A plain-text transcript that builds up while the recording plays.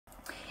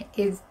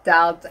Is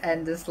doubt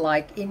and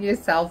dislike in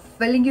yourself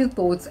filling your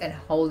thoughts and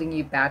holding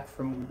you back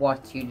from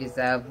what you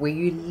deserve, where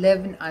you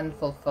live an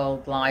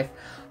unfulfilled life,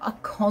 are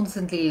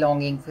constantly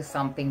longing for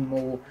something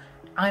more,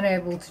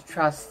 unable to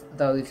trust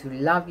those who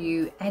love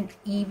you and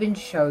even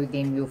show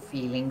them your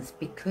feelings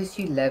because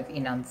you live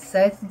in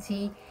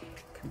uncertainty,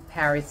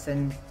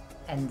 comparison,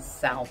 and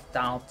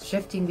self-doubt,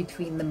 shifting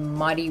between the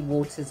muddy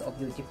waters of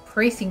your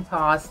depressing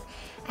past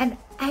and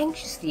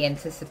anxiously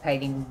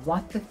anticipating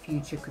what the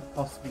future could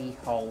possibly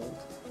hold.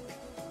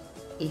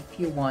 If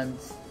you want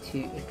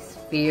to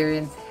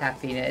experience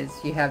happiness,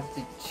 you have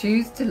to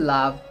choose to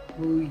love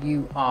who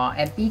you are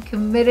and be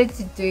committed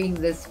to doing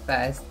this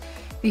first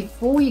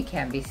before you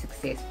can be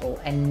successful,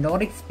 and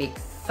not expect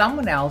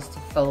someone else to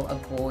fill a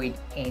void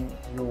in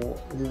your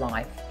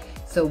life.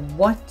 So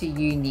what do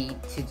you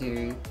need to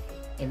do?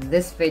 In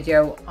this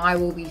video, I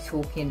will be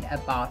talking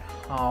about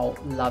how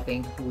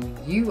loving who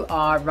you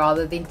are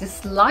rather than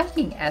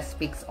disliking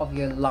aspects of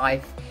your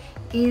life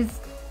is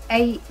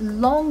a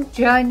long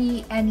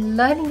journey, and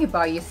learning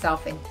about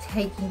yourself and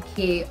taking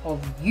care of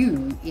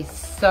you is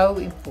so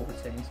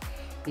important,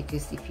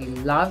 because if you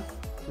love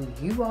who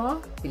you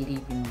are,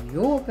 believe in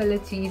your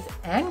abilities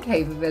and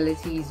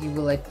capabilities, you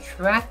will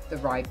attract the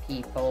right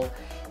people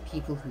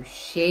who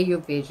share your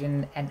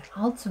vision, and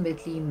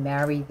ultimately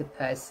marry the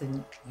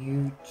person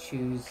you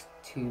choose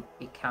to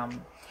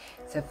become.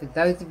 So for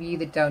those of you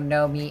that don't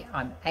know me,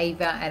 I'm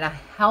Ava, and I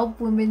help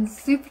women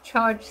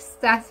supercharge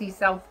sassy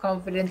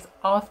self-confidence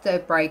after a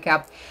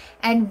breakup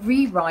and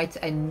rewrite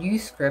a new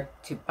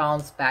script to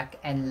bounce back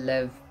and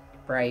live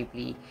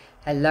bravely.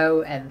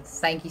 Hello, and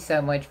thank you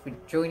so much for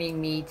joining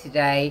me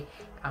today.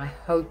 I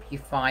hope you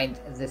find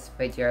this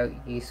video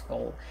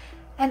useful.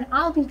 And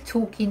I'll be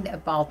talking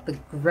about the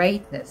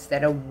greatness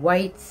that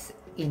awaits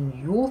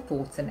in your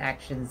thoughts and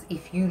actions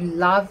if you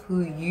love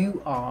who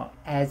you are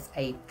as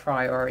a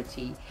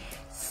priority.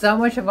 So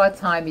much of our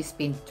time is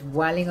spent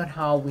dwelling on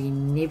how we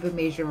never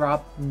measure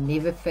up,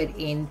 never fit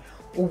in,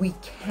 or we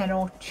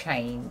cannot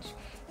change.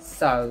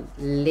 So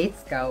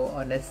let's go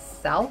on a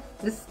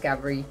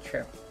self-discovery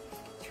trip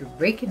to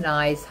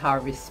recognize how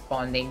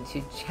responding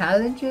to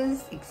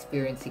challenges,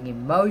 experiencing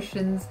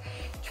emotions,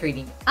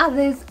 treating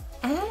others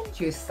and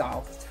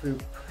yourself through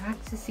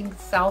practicing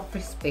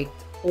self-respect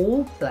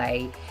all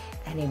play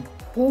an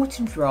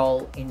important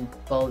role in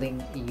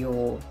building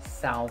your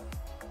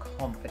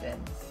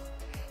self-confidence.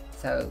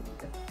 So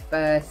the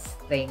first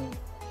thing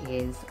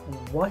is,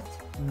 what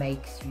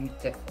makes you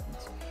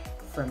different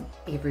from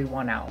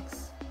everyone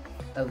else?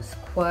 Those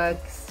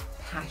quirks,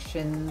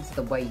 passions,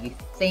 the way you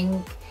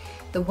think,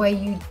 the way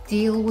you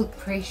deal with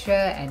pressure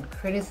and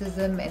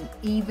criticism, and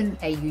even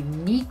a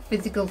unique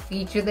physical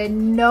feature that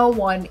no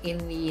one in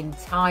the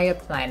entire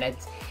planet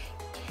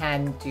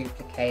can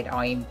duplicate,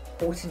 are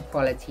important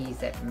qualities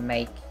that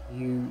make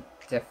you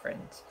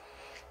different.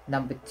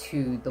 Number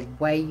two, the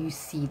way you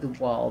see the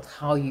world,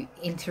 how you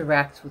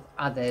interact with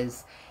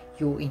others.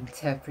 Your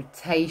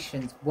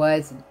interpretations,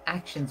 words and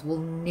actions will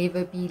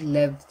never be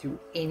lived through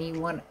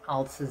anyone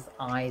else's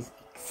eyes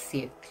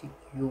except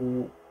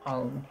your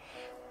own.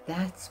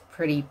 That's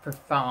pretty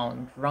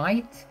profound,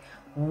 right?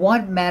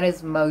 What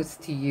matters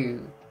most to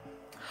you?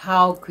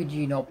 How could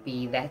you not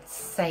be that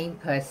same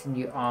person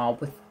you are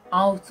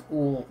without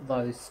all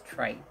those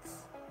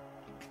traits?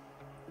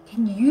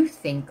 Can you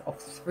think of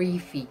 3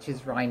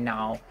 features right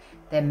now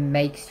that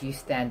makes you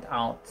stand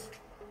out?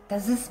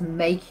 Does this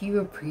make you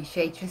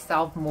appreciate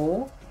yourself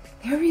more?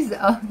 There is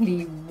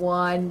only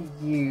one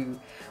you.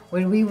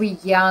 When we were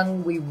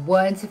young, we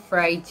weren't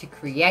afraid to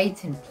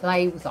create and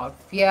play without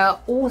fear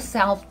or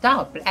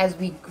self-doubt. But as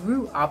we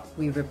grew up,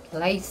 we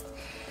replaced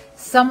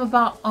some of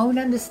our own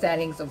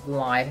understandings of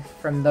life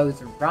from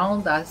those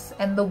around us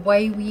and the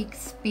way we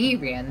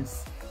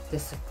experience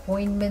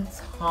disappointments,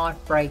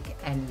 heartbreak,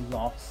 and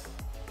loss.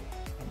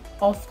 And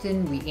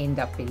often we end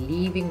up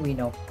believing we're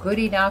not good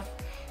enough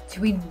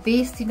to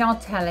invest in our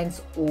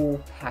talents or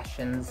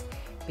passions,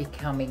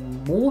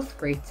 becoming more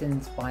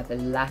threatened by the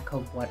lack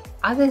of what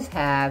others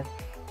have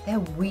that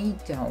we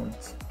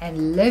don't,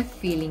 and live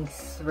feeling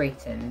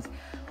threatened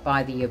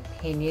by the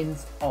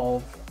opinions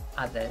of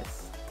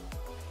others.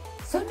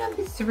 So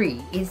number 3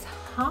 is,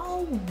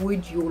 how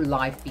would your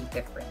life be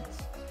different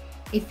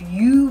if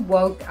you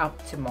woke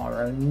up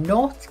tomorrow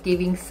not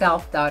giving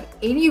self-doubt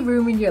any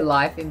room in your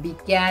life and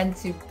began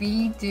to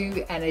be,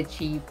 do and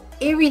achieve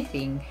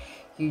everything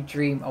you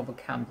dream of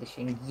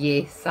accomplishing?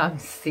 Yes, I'm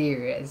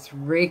serious.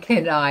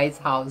 Recognize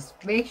how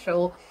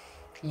special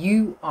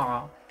you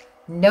are.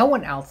 No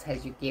one else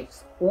has your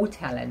gifts or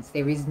talents.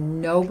 There is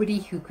nobody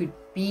who could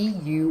be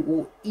you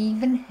or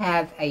even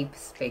have a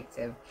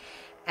perspective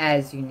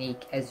as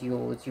unique as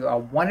yours. You are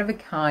one of a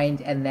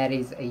kind, and that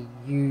is a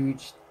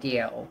huge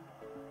deal.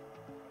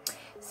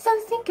 So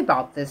think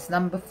about this.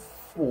 Number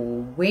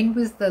 4, when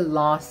was the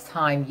last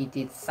time you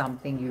did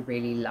something you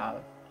really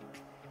love?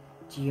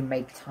 Do you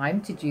make time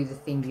to do the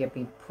thing you have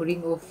been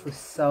putting off for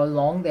so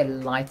long that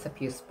lights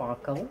up your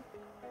sparkle?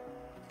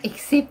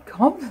 accept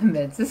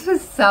compliments. This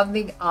was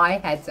something I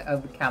had to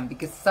overcome,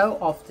 because so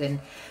often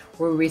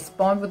we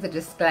respond with a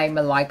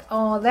disclaimer like,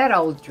 oh, that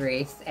old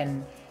dress,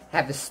 and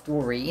have a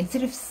story,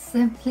 instead of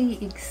simply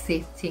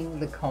accepting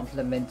the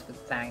compliment with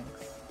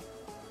thanks.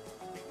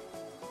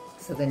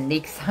 So the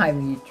next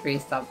time you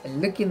dress up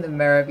and look in the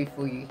mirror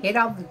before you head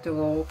out the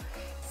door,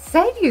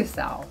 say to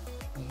yourself,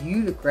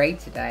 you look great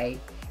today.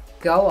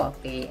 Go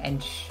out there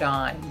and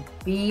shine.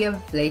 Be a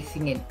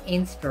blessing and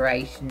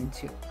inspiration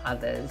to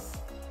others.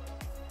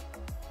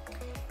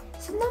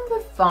 So number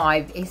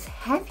 5 is,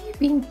 have you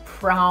been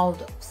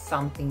proud of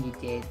something you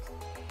did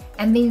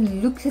and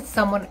then looked at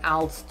someone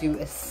else do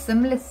a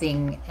similar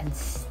thing and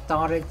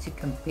started to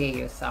compare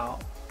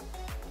yourself?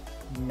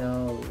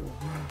 No.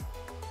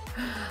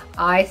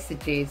 I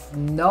suggest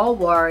not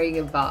worrying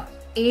about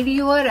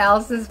anyone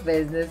else's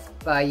business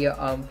but your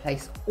own.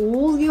 Place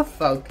all your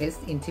focus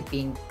into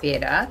being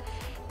better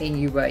than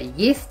you were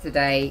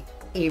yesterday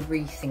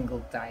every single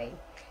day.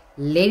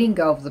 Letting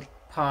go of the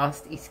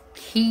past is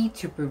key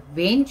to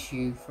prevent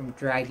you from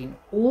dragging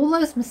all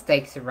those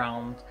mistakes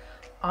around.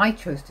 I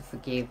chose to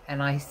forgive,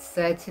 and I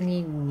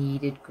certainly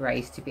needed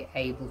grace to be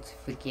able to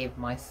forgive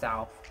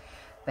myself.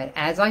 But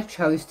as I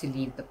chose to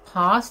leave the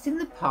past in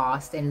the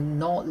past and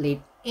not let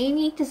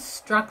any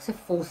destructive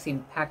force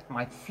impact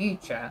my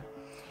future,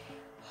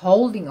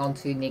 holding on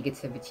to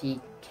negativity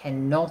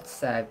cannot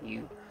serve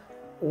you.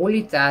 All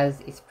it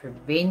does is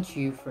prevent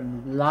you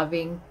from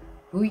loving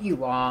who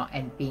you are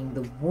and being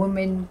the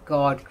woman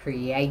God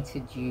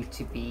created you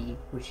to be,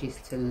 which is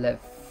to live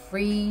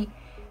free,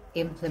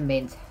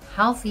 implement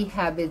healthy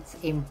habits,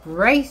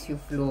 embrace your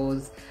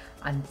flaws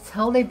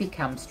until they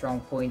become strong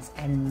points,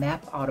 and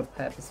map out a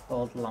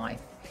purpose-filled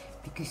life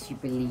because you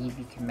believe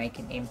you can make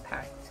an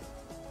impact.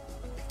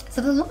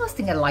 So the last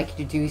thing I'd like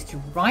you to do is to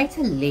write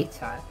a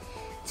letter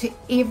to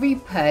every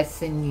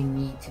person you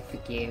need to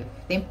forgive.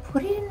 Then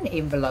put it in an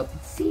envelope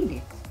and seal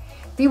it.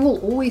 There will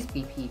always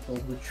be people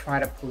who try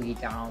to pull you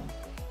down.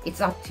 It's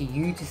up to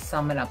you to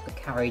summon up the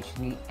courage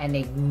and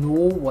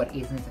ignore what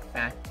isn't a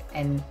fact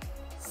and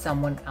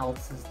someone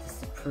else's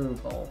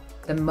disapproval.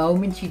 The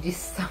moment you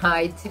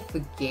decide to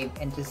forgive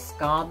and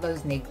discard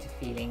those negative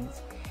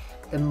feelings,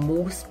 the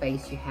more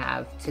space you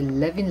have to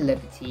live in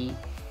liberty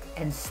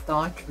and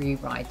start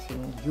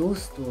rewriting your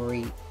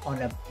story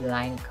on a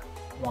blank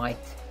white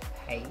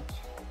page.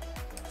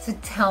 So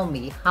tell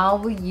me, how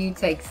will you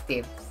take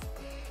steps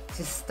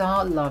to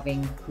start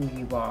loving who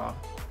you are?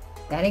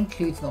 That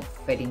includes not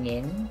fitting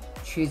in,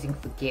 choosing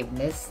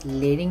forgiveness,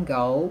 letting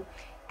go,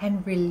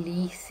 and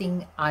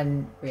releasing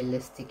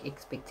unrealistic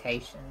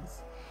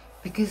expectations.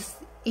 Because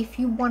if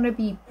you want to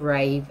be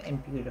brave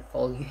and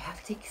beautiful, you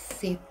have to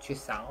accept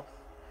yourself.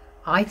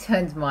 I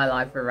turned my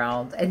life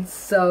around, and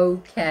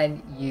so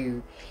can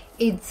you.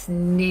 It's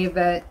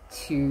never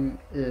too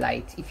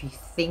late. If you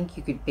think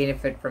you could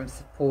benefit from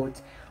support,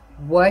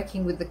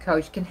 working with the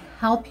coach can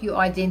help you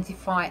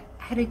identify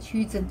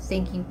attitudes and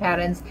thinking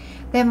patterns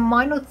that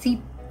might not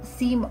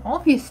seem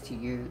obvious to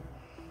you,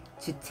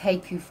 to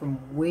take you from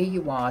where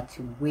you are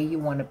to where you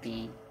want to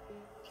be.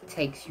 It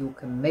takes your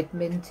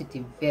commitment to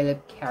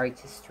develop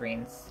character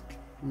strengths,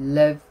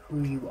 live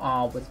who you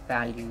are with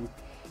value,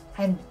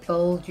 and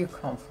build your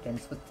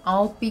confidence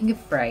without being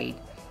afraid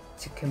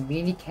to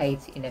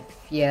communicate in a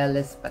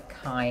fearless but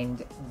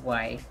kind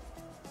way.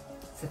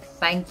 So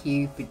thank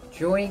you for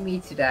joining me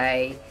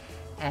today,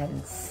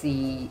 and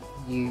see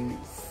you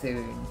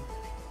soon.